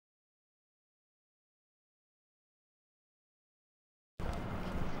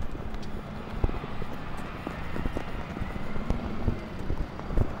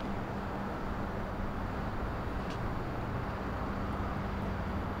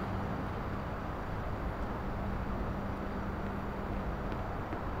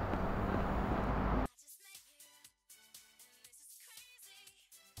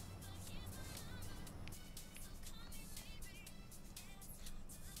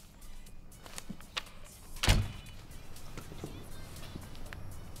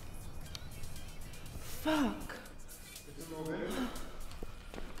fuck?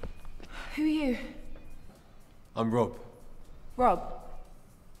 Who are you? I'm Rob. Rob?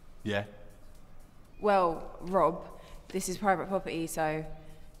 Yeah? Well, Rob, this is private property, so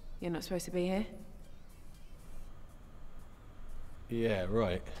you're not supposed to be here. Yeah,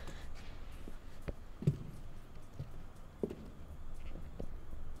 right.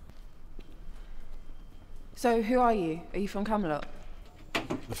 So, who are you? Are you from Camelot?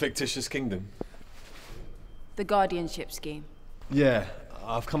 The fictitious kingdom. The guardianship scheme. Yeah,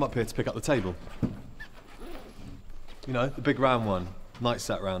 I've come up here to pick up the table. You know, the big round one. Knights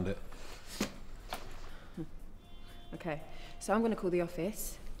sat round it. Okay, so I'm going to call the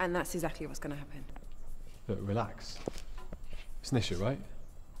office, and that's exactly what's going to happen. Look, relax. It's Nisha, right?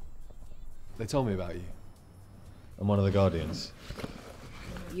 They told me about you. I'm one of the guardians.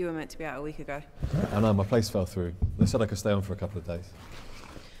 You were meant to be out a week ago. I know, my place fell through. They said I could stay on for a couple of days.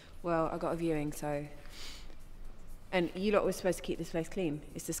 Well, I got a viewing, so... And you lot were supposed to keep this place clean.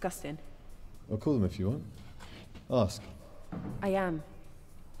 It's disgusting. I'll call them if you want. Ask. I am.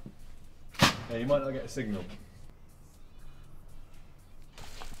 Yeah, you might not get a signal.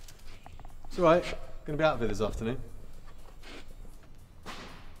 It's alright. Gonna be out of it this afternoon.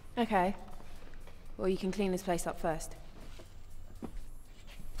 Okay. Well, you can clean this place up first.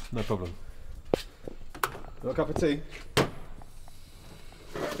 No problem. Got a cup of tea?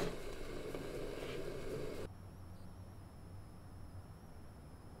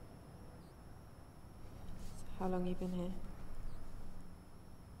 How long you been here?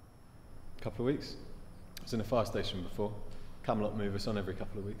 A couple of weeks. I was in a fire station before. Camelot move us on every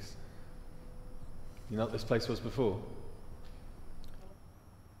couple of weeks. You know what this place was before?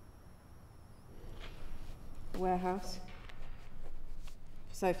 Warehouse.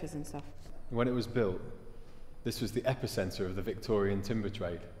 Sofas and stuff. When it was built, this was the epicentre of the Victorian timber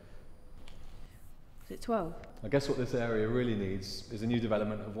trade. Was it 12? I guess what this area really needs is a new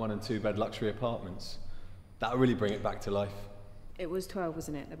development of 1 and 2 bed luxury apartments. That'll really bring it back to life. It was 12,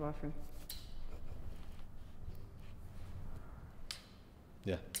 wasn't it, the bathroom?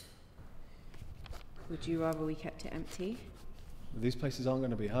 Yeah. Would you rather we kept it empty? These places aren't going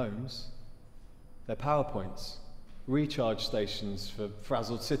to be homes. They're PowerPoints. Recharge stations for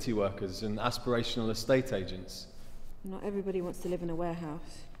frazzled city workers and aspirational estate agents. Not everybody wants to live in a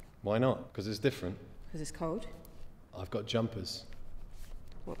warehouse. Why not? Because it's different. Because it's cold? I've got jumpers.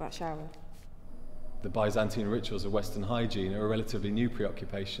 What about shower? The Byzantine rituals of Western hygiene are a relatively new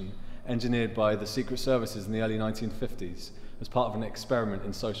preoccupation, engineered by the Secret Services in the early 1950s as part of an experiment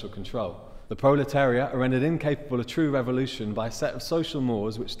in social control. The proletariat are rendered incapable of true revolution by a set of social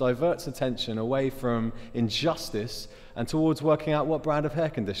mores which diverts attention away from injustice and towards working out what brand of hair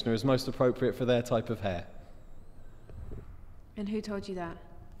conditioner is most appropriate for their type of hair. And who told you that?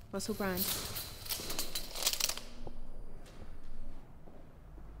 Russell Brand?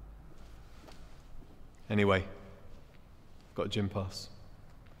 Anyway, got a gym pass.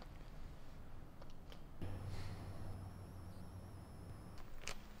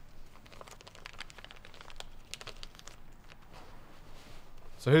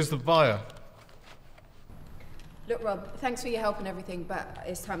 So who's the buyer? Look, Rob, thanks for your help and everything, but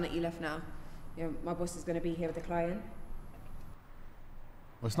it's time that you left now. You know, my boss is going to be here with the client.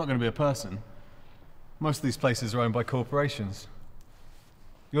 Well, it's not going to be a person. Most of these places are owned by corporations.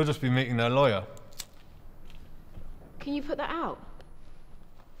 You'll just be meeting their lawyer. Can you put that out?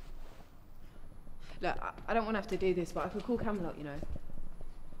 Look, I don't want to have to do this, but I could call Camelot, you know.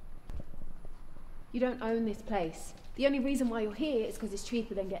 You don't own this place. The only reason why you're here is because it's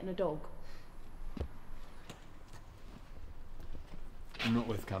cheaper than getting a dog. I'm not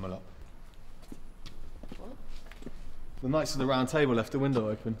with Camelot. What? The Knights of the Round Table left the window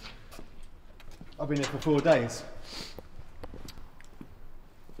open. I've been here for 4 days.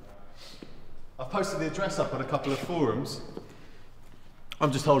 I've posted the address up on a couple of forums.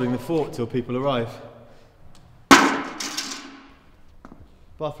 I'm just holding the fort till people arrive.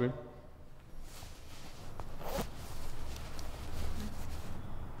 Bathroom.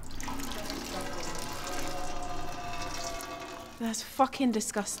 That's fucking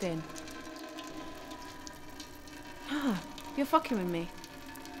disgusting. Ah, you're fucking with me.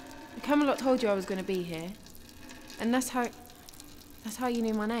 The Camelot told you I was going to be here. And that's how you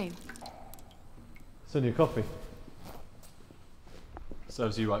knew my name. It's only a coffee.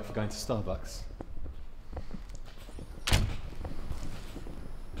 Serves you right for going to Starbucks. You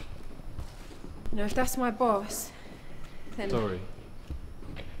know, if that's my boss, then... Sorry.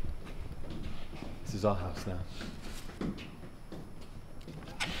 This is our house now.